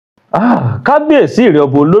Kábíyèsí ìrẹ̀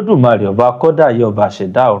ọba Olódùmarè ọba kọ́dà yẹ ọba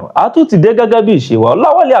ṣẹ̀dá ọ̀run. A tún ti dé gẹ́gẹ́ bí ìṣe wa.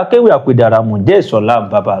 Ọláwálé akéwì àpèdàrà mùjẹ́ ìṣọ̀lá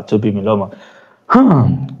bàbá tó bí mi lọ́mọ.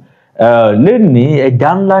 Lénìí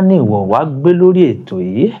ẹja ńlá ní ìwọ̀ wá gbé lórí ètò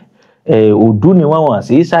yìí. Òdú ni wọ́n wọ̀n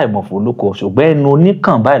sí ṣàìmọ̀fó olóko ṣùgbọ́n ẹnu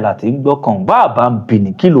oníkàn báyìí láti ń gbọ́kàn bá ń bì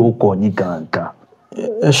ní kí ló kọ yín gangan.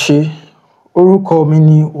 Ẹ ṣé, orúkọ mi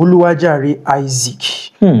ni Oluwajare Isaac.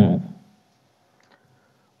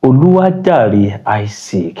 Oluwajare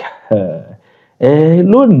Isaac.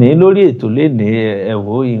 Lónìí lórí ètò lénìí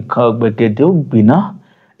ẹ̀wọ̀ nǹkan gbẹ̀gẹ̀dẹ̀ ó gbiná.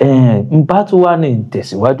 N bá tún wá ní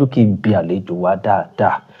tẹ̀síwájú kí n bi àlejò wa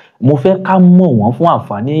dáadáa. Mo fẹ́ ká mọ̀ wọ́n fún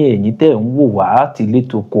àǹfààní ẹ̀yin tẹ́ ń wò wá àti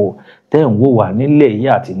létòkò tẹ́ ń wò wá nílẹ̀ yìí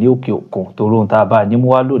àti ní òkè òkun torí ohun tá a bá yín mú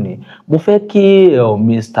wá lónìí. Mo fẹ́ kí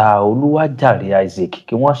Mr. Oluwajare Isaac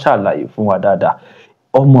kí wọ́n ṣàlàyé fún wa dáadáa.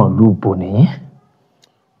 Ọmọ ìlú bo nìyí?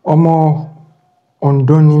 Ọmọ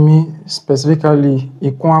Ondo ni mí, specifically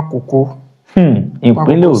Ikun Akoko.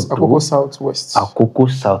 Ìpínlẹ̀ Ondo. Akoko South West. Akoko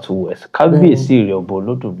South West. Kábíyèsí ìrẹ̀ ọba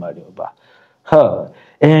Olódùmarè ọba.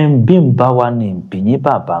 Bí n bá wá ní ìbìyín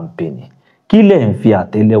bàbá ń bè ní kí lẹ̀ ń fi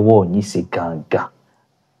àtẹ́lẹwọ́ yín ṣe gangan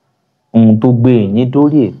ohun tó gbé yín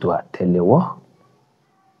dórí ètò àtẹ́lẹwọ́.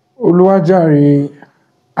 Oluwajare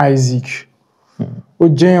Isaac ó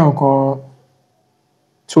jẹ́ nǹkan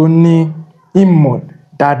tó ní ìmọ̀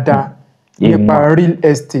dáadáa nípa real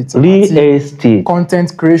estate àti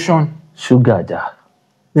content creation. Ṣúgàjà.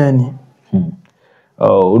 Bẹ́ẹ̀ni.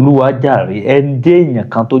 Oluwajare ẹ jẹ́ èèyàn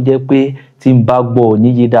kan tó jẹ́ pé tí n bá gbọ́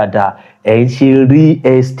yín yé dáadáa ẹ̀ ń ṣe real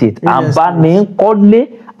estate. À ń bá ní kọ́lé,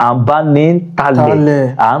 à ń bá ní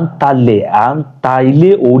talẹ̀, à ń talẹ̀, à ń ta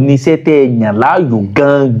ilé oníṣẹ́ tẹ́ ẹ yàn láàyò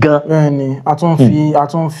gangan. Bẹ́ẹ̀ni, a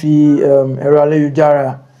tún fi ẹ̀rọ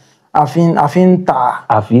ayélujára a fi ń tà.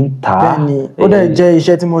 A fi ń tà. Bẹ́ẹ̀ni, ó dẹ̀ jẹ́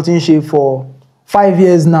iṣẹ́ tí mo ti ń ṣe for 5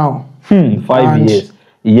 years now. 5 years.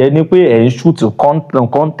 Ìyẹn ni pé ẹ̀ ń shoot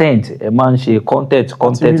content, ẹ máa ń ṣe content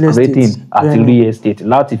creating àti real estate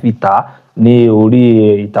láti fi tà ní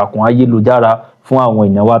orí ìtàkùn ayélujára fún àwọn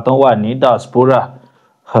èèyàn wa tán wà ní diaspora.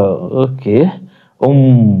 Okay.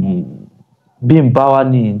 Bí n bá wá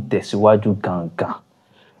ní tẹ̀síwájú gangan,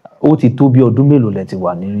 ó ti tó bí ọdún mélòó lẹ ti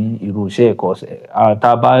wà ní irú iṣẹ́ ẹ̀kọ́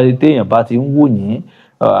téèyàn bá ti ń wò yín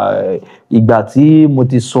ìgbà tí mo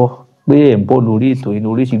ti sọ pé ẹ̀ ń bọ̀ lórí ètò yìí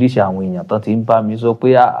oríṣiríṣi àwọn èèyàn tán ti ń bá mi sọ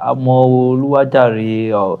pé àmọ́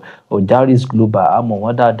Oluwajare Ojaris Global àmọ́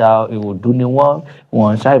wọ́n dáadáa Òdú ni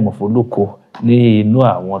wọ́n ṣàìmọ̀fó olóko ní inú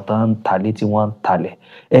àwọn tán ń talé tí wọ́n ń talẹ̀.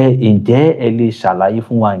 Ǹjẹ́ ẹ lè ṣàlàyé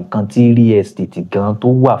fún wa nǹkan tí real estate gan tó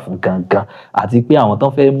wà fún gangan àti pé àwọn tán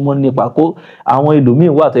fẹ́ mọ̀ nípa kó àwọn ẹlòmíín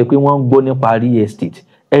wà tó yẹ pé wọ́n ń gbọ́ nípa real estate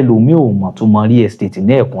ẹlòmíín ò mọ̀ tó mọ real estate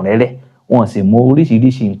ní ẹ̀kúnrẹ́rẹ́ wọ́n sì mọ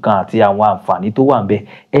oríṣiríṣi nǹkan àti àwọn àǹfààní tó wà ń bẹ.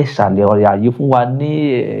 Ẹ ṣàlàyé fún wa ní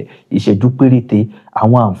ìṣẹ́jú péréte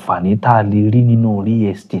àwọn àǹfààní tá a lè rí nínú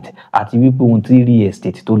real estate àti wípé ohun tí real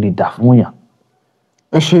estate tó lè dà fún yàn.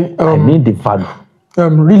 Ẹ ṣé, I mean the value.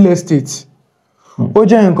 Real estate ó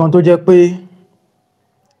jẹ́ nǹkan tó jẹ́ pé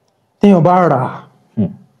téèyàn bá rà á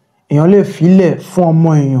èèyàn lè filẹ̀ fún ọmọ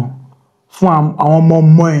èèyàn fún àwọn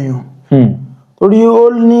ọmọ èèyàn torí ó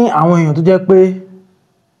ní àwọn èèyàn tó jẹ́ pé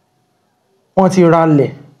wọ́n ti ralẹ̀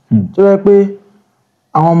tó jẹ́ pé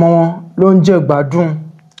àwọn ọmọ wọn ló ń jẹ gbádùn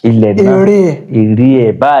ilẹ̀ náà èrè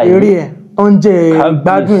ẹ̀ báyìí ó ń jẹ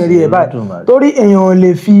gbádùn èrè ẹ̀ báyìí torí èèyàn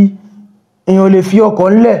ò lè fi ọkọ̀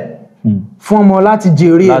ńlẹ̀ fún ọmọ láti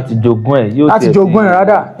jèrè ẹ̀ láti jogún ẹ̀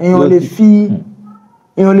rádà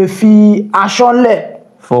èèyàn lè fi aṣọ ńlẹ̀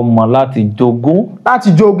fọmọ láti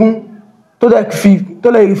jogún tó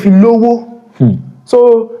lè fi lówó. So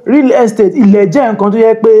real estate ilẹ̀ jẹ́ nǹkan tó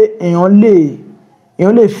yẹ pé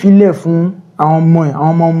èèyàn lè filẹ̀ fún àwọn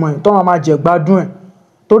ọmọ ẹ̀ tó máa jẹ gbádùn ẹ̀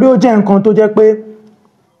torí ó jẹ́ nǹkan tó jẹ́ pé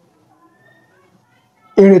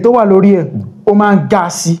èrè tó wà lórí ẹ̀ ó máa ń ga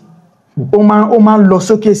sí ó máa ń lọ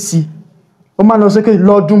sókè sí ó máa ń lọ sókè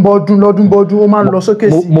lọ́dún bọ́dún ó máa ń lọ sókè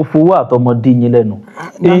sí. Mo fowó àtọmọdé yín lẹ́nu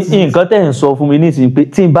nǹkan tẹ́ ń sọ fún mi nísìnyí pé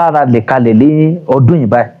tí n bá ra lẹ̀ kalẹ̀ lé ọdún yìí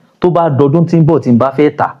báyìí tó bá dọdún tí ń bọ̀ tí n bá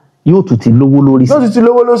fẹ́ tà yóò tún ti lówó lórí sí. yóò tún ti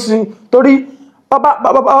lówó lórí sí torí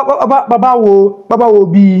bàbá wo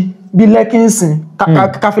bí Lẹ́kì ń sìn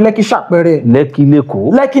ká fi Lẹ́kì ṣàpẹẹrẹ. Lẹ́kì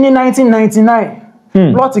lẹ́kọ̀ọ́. Lẹ́kì ní 1999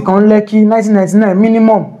 plọ́ọ̀tì kan Lẹ́kì 1999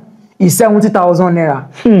 minimum is 70,000 naira.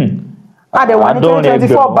 Àdẹ̀wà ní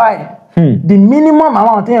 2024 báyìí the minimum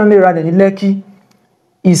amount téèyàn lè ra dẹ̀ ní Lẹ́kì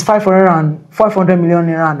is 500 million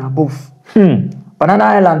naira and above.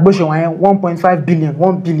 Banana Island bó ṣe wọ́n yẹn 1.5 billion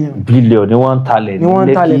 1 billion. Billion ni wọ́n ń talẹ̀ ní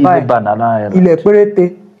Lẹ́kì ní Banana Island. Ilẹ̀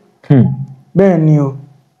péréte. Bẹ́ẹ̀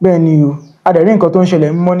ni o a dẹ̀ rí nǹkan tó ń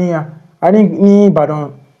ṣẹlẹ̀ ní Mọ́níyà a rí ní Ìbàdàn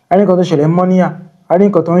a rí nǹkan tó ń ṣẹlẹ̀ ní Mọ́níyà a rí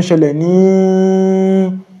nǹkan tó ń ṣẹlẹ̀ ní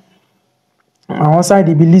àwọn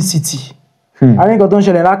side ibi Lee City a rí nǹkan tó ń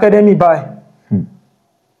ṣẹlẹ̀ l'academy báyìí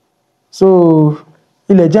so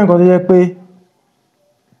ilẹ̀ jẹ́ nǹkan tó jẹ́ pé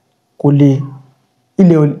kò lè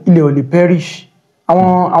ilẹ̀ ò lè perish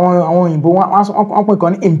àwọn òyìnbó wọ́n pè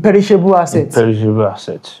kan ní imperishable asset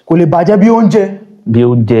kò lè bàjẹ́ bí oúnjẹ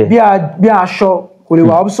bí aṣọ kò lè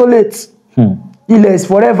wà obsolete ilẹ̀ is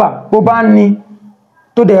forever bó bá ní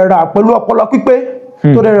tó dẹ̀ rà pẹ̀lú ọpọlọ pípé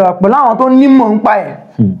tó dẹ̀ rà pẹ̀lú àwọn tó nímọ̀ nípa ẹ̀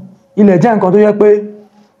ilẹ̀ jẹ́ nǹkan tó yẹ pé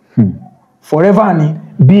forever ni.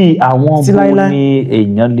 bí àwọn bó ni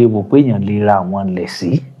èèyàn lè wò pé èèyàn lè ra àwọn ilẹ̀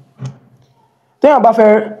sí. téèyàn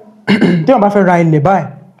bá fẹ́ ra ilẹ̀ báyìí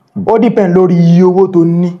ó depend lórí iye owó tó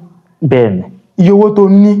ní. bẹ́ẹ̀ni. iye owó tó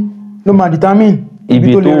ní ló máa determine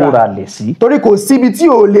ibi tó ra lẹ̀ sí. torí kò síbi tí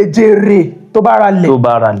ò lè jèrè tó bá ra lẹ̀. tó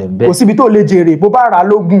bá ra lẹ̀ bẹ́ẹ̀. kò síbi tó lè jèrè bó bá ra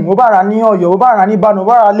lógùn bó bá ra ní Ọ̀yọ́ bó bá ra ní Ìbàdàn bó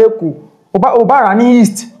bá ra lẹ́kọ̀ọ́ bó bá ra ní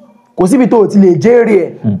East kò síbi tó ti lè jèrè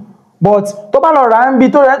ẹ̀. but tó bá lọ rà ń bi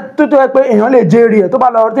tó yẹ pé èèyàn lè jèrè ẹ̀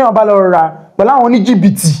téèyàn bá lọ rà pẹ̀lú àwọn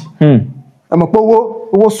oníjìbìtì ẹ mọ̀ pé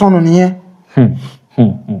owó sọnù nìyẹn.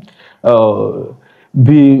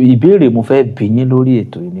 bí ìbéèrè mo fẹ́ bi yín lórí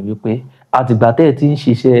ètò yìí ni wípé àtìgbà tẹ́ ẹ ti ń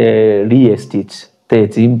ṣiṣẹ́ real estate tẹ́ ẹ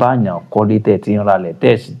ti ń báyàn kọ́lé tẹ́ ẹ ti ń ralẹ̀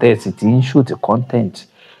tẹ́ ẹ sì ti ń shoot content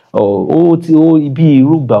bí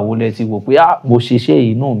irúgbà wo lẹ ti wò pé mo ṣiṣẹ́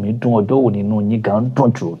yìí inú mi dùn ọjọ́ wo nínú yín gan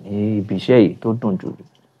dùn jù ní ibi iṣẹ́ yìí tó dùn jù.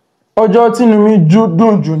 ọjọ́ tí inú mi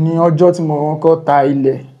dùn jù ni ọjọ́ tí mo kọ́kọ́ ta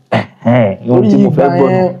ilẹ̀. ohun tí mo fẹ́ gbọ́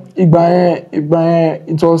nù. ìgbà yẹn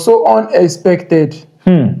it was so unexpected.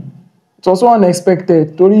 It was so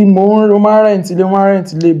unexpected torí mo máa rent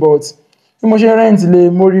ilé but bí mo ṣe rent ilé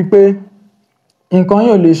mo rí pé nǹkan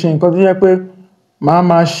yóò lè ṣe nǹkan tó yẹ pé màá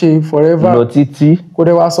máa ṣe forever lọ títí kò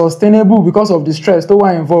dẹ̀ wá sustainable because of the stress tó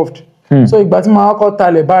wà involved. So ìgbà tí màá kọ́kọ́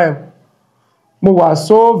talẹ̀ báyìí mo wà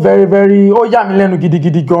so very very ó yà mí lẹ́nu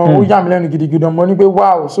gidigidi gan mo ní pé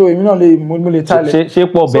wow so èmi náà mo lè talẹ̀. ṣé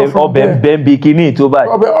pọ̀ ọbẹ̀ bẹ́ẹ̀ bí kíní tó báyìí.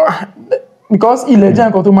 because ilẹ̀ jẹ́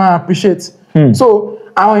nǹkan tó máa appreciate. So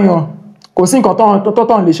àwọn èèyàn kò sí nǹkan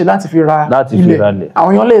tó lè ṣe láti fi ra ilẹ̀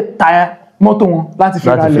àwọn èèyàn lè ta mọ́tò wọn láti fi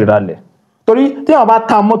ralẹ̀ torí tí wọ́n bá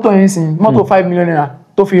ta mọ́tò yẹn sìn mọ́tò 5 million naira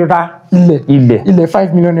tó fi ra ilẹ̀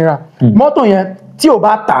 5 million naira mọ́tò yẹn tí o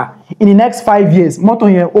bá ta in the next 5 years mọ́tò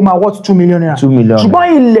yẹn ó máa worth 2 million naira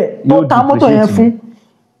ṣùgbọ́n ilẹ̀ tó ta mọ́tò yẹn fún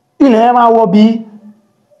ilẹ̀ yẹn máa wọ bí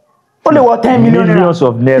ó lè wọ 10 million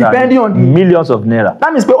naira depending on the millions of naira.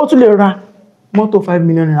 That means pé ó tún lè ra mọ́tò 5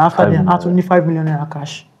 million naira after that a tún ní 5 million naira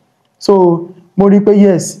cash. So mo rí pé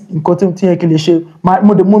yes nǹkan tí yẹ kí lè ṣe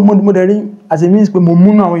mo dẹ̀ rí as a means pé mo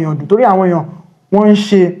múnú àwọn èèyàn dùn torí àwọn èèyàn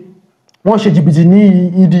wọ́n ṣe jìbìtì ní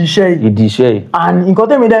ìdí iṣẹ́ yìí and nǹkan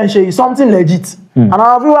tẹ́mi dẹ̀ ń ṣe is something legit and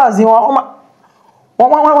our viewers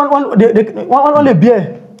wọ́n lè bear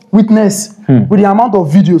witness with the amount of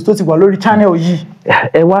videos tó ti wà lórí channel yìí.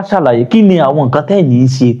 ẹ wá ṣàlàyé kí ni àwọn nǹkan tẹ́yìn ń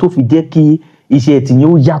ṣe tó fi jẹ́ kí iṣẹ́ tiyín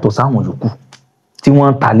ó yàtọ̀ sáwọn yòókù tí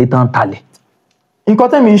wọ́n ń talé tán talẹ̀. nǹkan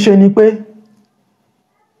tẹ́mi ń ṣe ni pé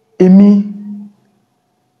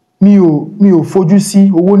mi ò fojú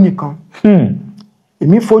sí owó nìkan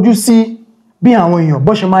èmi fojú sí bí àwọn èèyàn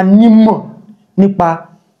bó ṣe máa nímọ̀ nípa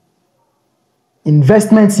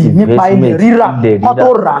investment yìí nípa ilẹ̀ rírà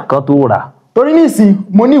kan tó rà torí nísìn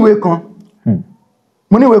mo ní ìwé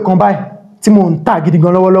kan báyìí tí mo ń tà gidi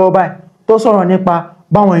gan lọ́wọ́lọ́wọ́ báyìí tó sọ̀rọ̀ nípa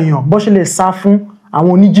báwọn èèyàn bó ṣe lè sá fún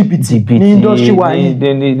àwọn oníjìbìtì ní industry wa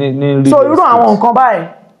yìí so irú àwọn nǹkan báyìí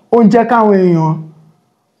ó ń jẹ́ káwọn èèyàn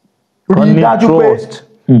rí dájú pé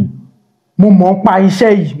mo mọ̀ ń pa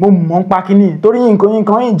iṣẹ́ yìí mo mọ̀ ń pa kíní torí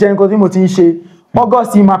nǹkan yìí jẹ́ nǹkan tí mo ti ń ṣe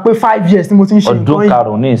August máa pé 5 years tí mo ti ń ṣe nǹkan yìí ọdún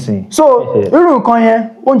karùn-ún ní ìsìn. So irú nǹkan yẹn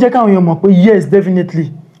ó ń jẹ́ káwọn èèyàn mọ̀ pé yes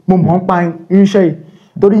definitely mo mọ̀ ń pa irinṣẹ́ yìí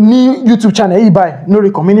torí ní YouTube channel yìí báyìí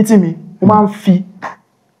lórí community mi mo máa ń fi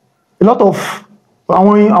a lot of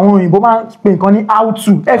àwọn òyìnbó máa ń pè nǹkan ní how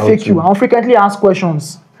to FAQ àwọn frequently asked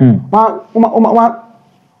questions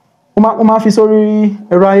wọ́n máa fi sórí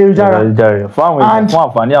ẹ̀rọ ayélujára fún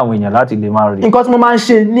àǹfààní àwọn èèyàn láti lè máa rí. nǹkan tí mo máa ń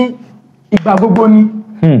ṣe ní ìgbà gbogbo ni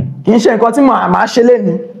kì í ṣe nǹkan tí màá ṣe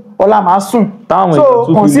lénìí ọ̀la màá sùn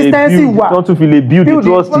so consistency wà tó tún fi lè build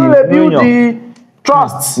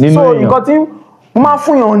trust so nǹkan tí mo máa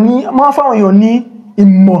fún èèyàn ní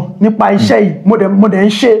ìmọ̀ nípa iṣẹ́ yìí mo dẹ̀ ń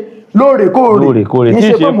ṣe lóòrèkóòrè kì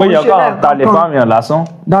í ṣe pé mo ń ṣe lẹ́ẹ̀kan.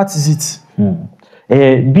 that is it.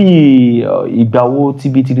 Bí ìgbà wo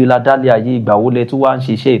tibitiri la dálé ayé ìgbà wo lẹ tún wá ń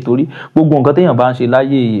ṣiṣẹ́ ìtorí gbogbo nǹkan téèyàn bá ń ṣe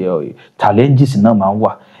láyé challenges náà máa ń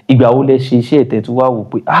wà ìgbà wo lẹ ṣe iṣẹ́ ìtẹ́tù wá wò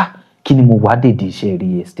pé kí ni mo wá dèdè iṣẹ́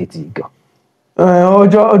real estate gan.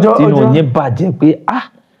 ọjọ́ tínú yẹn bàjẹ́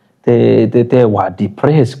pé tẹ wà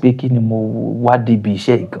depressed pé kí ni mo wá débi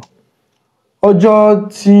iṣẹ́ gan. ọjọ́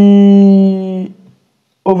tí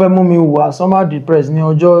ó fẹ́ mú mi wà somehow depressed ní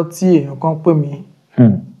ọjọ́ tí èèyàn kan pè mí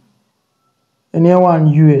ẹni ẹ wà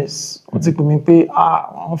ní US ó ti pè mí pé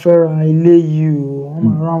wọ́n fẹ́ ra ilé yìí o wọ́n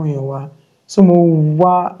máa ráwọn èèyàn wá so mo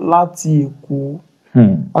wá láti Èkó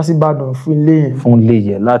wá sí Ìbàdàn fún ilé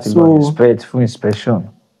yẹn láti lọ inspect fún inspection.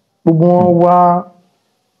 Gbogbo wọn wá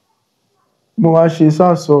mo wá ṣe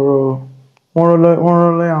sọ̀rọ̀ wọ́n rán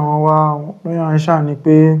lọ́yà wọn wá lọ́yà wọn ṣáà ní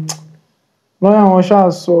pé lọ́yà wọn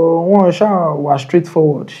ṣáà sọ wọ́n ṣáà wà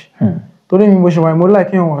straightforward torí mi bó ṣe wà mo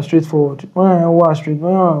like yẹn wà straightforward lọ́yà yẹn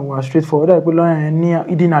wà straightforward ó dà pé lọ́yà yẹn ní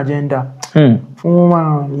hidden agenda fún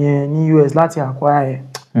woman yẹn ní US láti acquire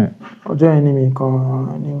ọjọ́ yẹn ni mi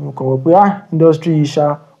kàn wò pé industry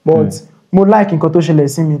ṣá but mo like nǹkan tó ṣẹlẹ̀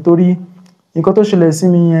sí mi torí nǹkan tó ṣẹlẹ̀ sí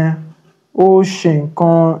mi yẹn ó ṣe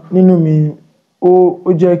nǹkan nínú mi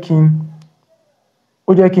ó jẹ́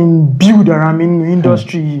kí n build ara mi nínú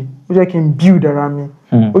industry yìí ó jẹ́ kí n build ara mi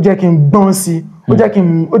ó jẹ́ kí n gbọ́n sí ó jẹ́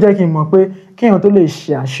kí n mọ̀ pé kéèyàn tó lè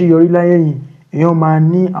ṣe àṣeyọrí láyé yìí èèyàn máa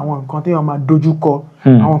ní àwọn nǹkan téèyàn máa dojú kọ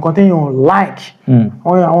àwọn nǹkan téèyàn like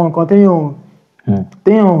àwọn nǹkan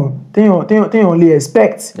téèyàn lè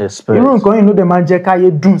expect irú nǹkan yìí ló dẹ̀ máa jẹ́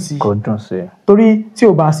káyé dùn sí torí tí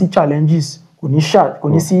ò bá sí challenges kò ní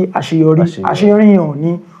sí àṣeyọrí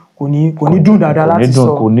yẹn kò ní dùn dáadáa láti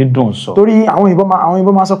sọ torí àwọn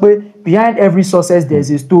òyìnbó máa sọ pé behind every success there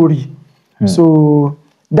is a story so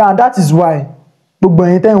that is why gbogbo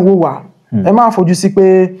ẹ̀yin tẹ́ ń wò wá ẹ máa fojú sí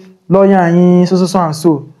pé lọ́ọ̀yà yín so and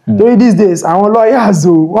so torí these days àwọn lawyers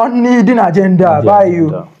wọ́n ní hidden agenda báyìí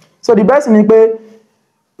o so the best ni pé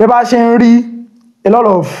bẹ́ẹ̀ bá ṣe ń rí a lot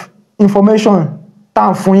of information tá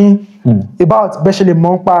à ń fún yín about bẹ́ẹ̀ ṣe lè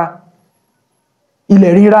mọ̀ nípa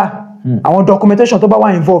ilẹ̀ rírà àwọn documentation tó bá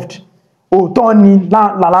wà involved òótọ́ ni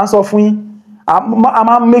là ń sọ fún yín a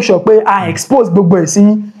máa make sure pé a expose gbogbo ẹ̀ sí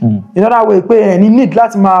in other way pé ẹ̀ ní need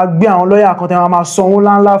láti máa gbé àwọn lọ́yà kan tẹ́ máa sanwó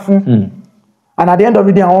ńláńlá fún and at the end of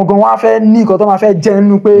the day àwọn gan wọ́n á fẹ́ ní nǹkan tó máa fẹ́ jẹ́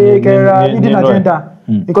nínú pé kẹ́ra hidden agenda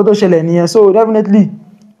nǹkan tó ṣẹlẹ̀ nìyẹn so definitely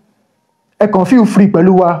ẹ kàn feel free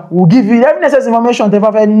pẹ̀lú wa we give you every necessary information tẹ́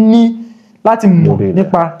bá fẹ́ ní láti mọ̀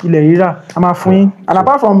nípa ilẹ̀ rírà a máa fún yín and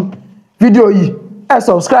apart from video yìí ẹ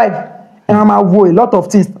subscribe ẹ máa wo a lot of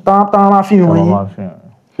things táwọn máa fi hàn yín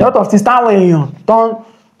a lot of things táwọn èèyàn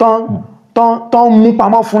tó ń mú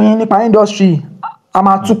pamọ́ fún yín nípa industry a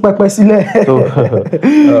máa tú pẹpẹ sílẹ̀.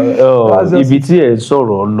 Ibi tí ẹ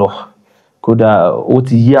sọ̀rọ̀ lọ kódà ó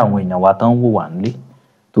ti yé àwọn èèyàn wa tán wò wá nílé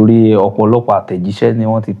torí ọ̀pọ̀lọpọ̀ àtẹ̀jíṣẹ́ ni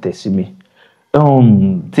wọ́n ti tẹ̀ sí mi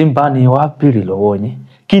tí ń bá ní wá béèrè lọ́wọ́ yín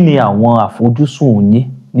kí ni àwọn àfojúsùn yín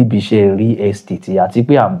níbi iṣẹ́ real estate àti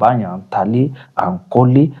pé à ń báyàn talé à ń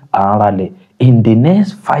kọ́lé à ń ralẹ̀ in the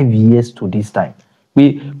next 5 years to this time pé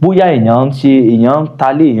bóyá èèyàn ń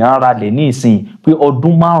talé èèyàn ń ralẹ̀ ní ìsìn pé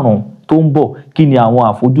ọdún 5 tó ń bọ̀ kí ni àwọn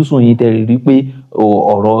àfojúsùn yín tẹ́ rí pé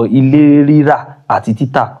ọ̀rọ̀ ilé rírà àti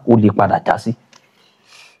títà ó lè padà já sí.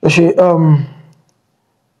 ṣe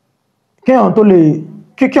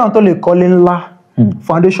kéèyàn tó lè kọ́lé ńlá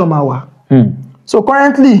foundation máa wà so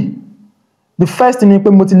currently the first thing ni pé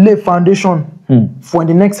mo ti lay foundation for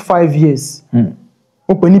the next 5 years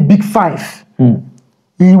mo pè ní big 5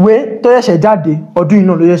 ìwé tó ṣẹ̀ṣẹ̀ jáde ọdún yìí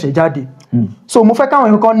náà ló ṣẹ̀ṣẹ̀ jáde so mo fẹ́ káwọn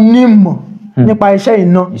èèyàn kan ní ìmọ̀ nípa iṣẹ́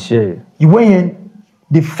iná ìwé yẹn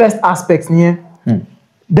the first aspect nìyẹn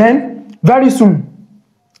then very soon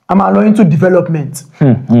a máa lọ into development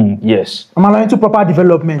yes a máa lọ into proper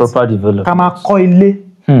development ká máa kọ́ ilé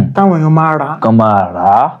káwọn èèyàn máa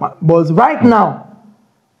rà but right now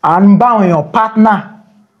à ń bá àwọn èèyàn partner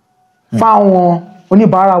fáwọn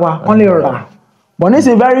oníbàárà wa kán lè rà but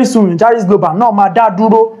nísìnyí very soon Jaris Global náà máa dá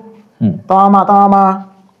dúró táwọn máa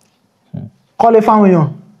kọ́lé fáwọn èèyàn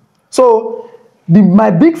so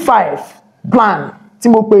my big 5 plan tí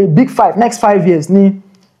mo pè big 5 next 5 years ni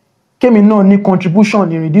kémi náà ní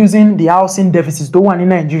contribution in reducing the housing deficit tó wà ní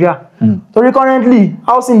Nigeria torí currently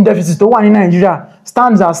housing deficit tó wà ní Nigeria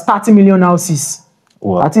stands as 30 million houses.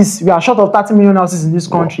 Wow. That is, we are short of 30 million houses in this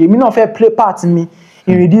country. Èmi náà fẹ́ play part in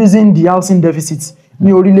reducing the housing deficit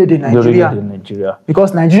ní orílẹ̀-èdè Nigeria.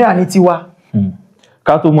 Because Nigeria ní tiwa.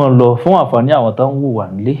 Ká tó mọ̀ lọ fún àǹfààní àwọn tó ń wò wá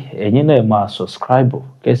nílé, ẹ̀yin náà máa subscribe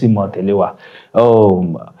kẹ́sì mọ̀ tẹ̀lé wa.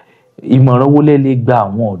 Ìmọ̀ràn wo lẹ lè gba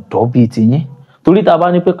àwọn ọ̀dọ́ bíi tiyín? Torí tá a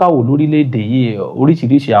bá ní pé káwò lórílẹ̀-èdè yìí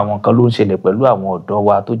oríṣiríṣi àwọn nǹkan ló ń ṣẹlẹ̀ pẹ̀lú àwọn ọ̀dọ́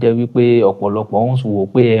wa tó jẹ́ wípé ọ̀pọ̀lọpọ̀ ń wò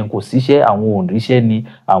pé ẹ̀ kò síṣẹ́ àwọn ò ríṣẹ́ ni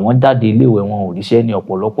àwọn jáde iléèwé wọn ò ríṣẹ́ ni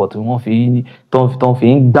ọ̀pọ̀lọpọ̀ tí wọ́n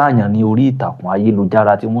fi ń gbàyàn ní orí ìtàkùn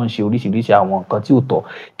ayélujára tí wọ́n ń ṣe oríṣiríṣi àwọn nǹkan tí ò tọ́.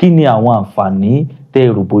 Kí ni àwọn àǹfààní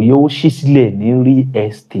tẹ́ rò bóyá ó ṣí sílẹ̀ ní real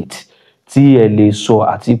estate tí ẹ lè sọ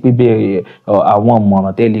àti pé bẹ́ẹ̀ àwọn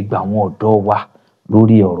ìmọ̀ràn tẹ́ lè gba àwọn ọ̀dọ́ wa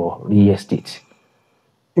lórí ọ̀rọ̀ real estate?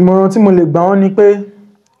 Ìmọ̀ràn tí mo lè gbà wọ́n ni pé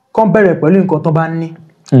kán bẹ̀rẹ̀ pẹ̀lú nǹkan tó bá ní.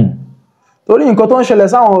 Torí nǹkan tó ń ṣẹlẹ̀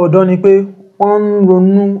sáwọn ọ̀dọ́ ni pé wọ́n ń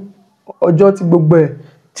ronú ọjọ́ tí gbogbo ẹ̀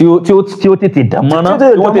tí ó tètè dàmọ́rán tí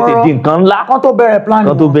wọ́n tètè di nǹkan ńlá kán tó bẹ̀rẹ̀ plan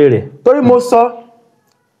kán tó bẹ̀rẹ̀. Torí mo sọ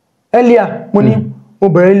earlier mo ní mo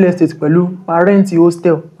bẹ̀rẹ̀ real estate pẹ̀lú ma rent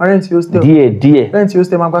hostel díẹ̀ rent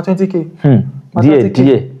hostel ma gba 20k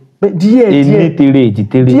díẹ̀ ení tere èjì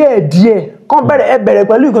tere díẹ̀ kán bẹ̀rẹ̀ ẹ bẹ̀rẹ̀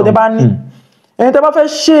pẹ̀lú nǹkan tẹ́ bá ní. Ẹ̀yin tẹ́ bá fẹ́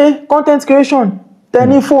ṣe content creation tẹ́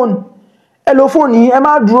ní phone ẹ lo fóònù yìí ẹ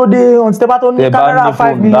má dúró de ohun tí tẹ́ bá tó ní kámẹ́rà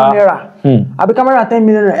 5 million naira àbí kámẹ́rà 10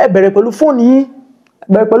 million naira ẹ bẹ̀rẹ̀ pẹ̀lú fóònù yìí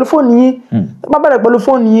tẹ́ bá bẹ̀rẹ̀ pẹ̀lú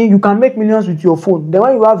fóònù yìí you can make millions with your phone. Then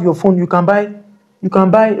when you have your phone you can buy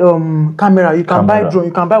camera, you can buy drone,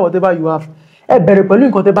 you can buy whatever you have. Ẹ bẹ̀rẹ̀ pẹ̀lú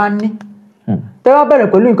nǹkan tẹ́ bá ní. Tẹ́ bá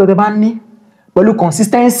bẹ̀rẹ̀ pẹ̀lú nǹkan tẹ́ bá ní pẹ̀lú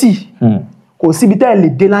consistency kò síbi tẹ́ lè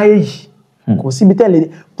dé láyé yìí kò síbi tẹ́ lè dé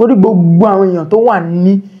torí gbogbo àwọn èèyàn tó wà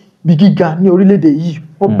ní bí gíga ní orílẹ̀-èdè yìí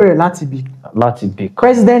wọ́n bẹ̀rẹ̀ láti bí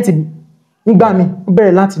president nígbà mi ó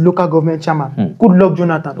bẹ̀rẹ̀ láti local government chairman Goodluck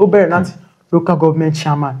Jonathan ó bẹ̀rẹ̀ láti local government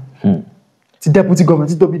chairman ti deputy government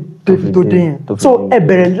ti tóbi tó dé yẹn so ẹ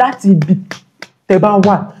bẹ̀rẹ̀ láti bí tẹ́ bá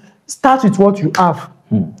wà start with what you have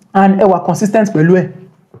and ẹ wà consistent pẹ̀lú ẹ̀.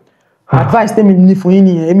 Advice tèmi ní fún yín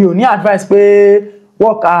nìyẹn èmi ò ní advice pé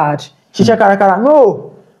work hard ṣiṣẹ́ kárakára no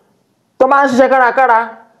tó bá ń ṣiṣẹ́ kárakára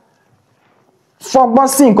fọgbọ́n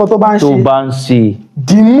sí nǹkan tó bá ń ṣe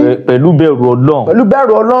dìímú pẹ̀lú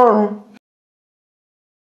bẹ̀rù Ọlọ́run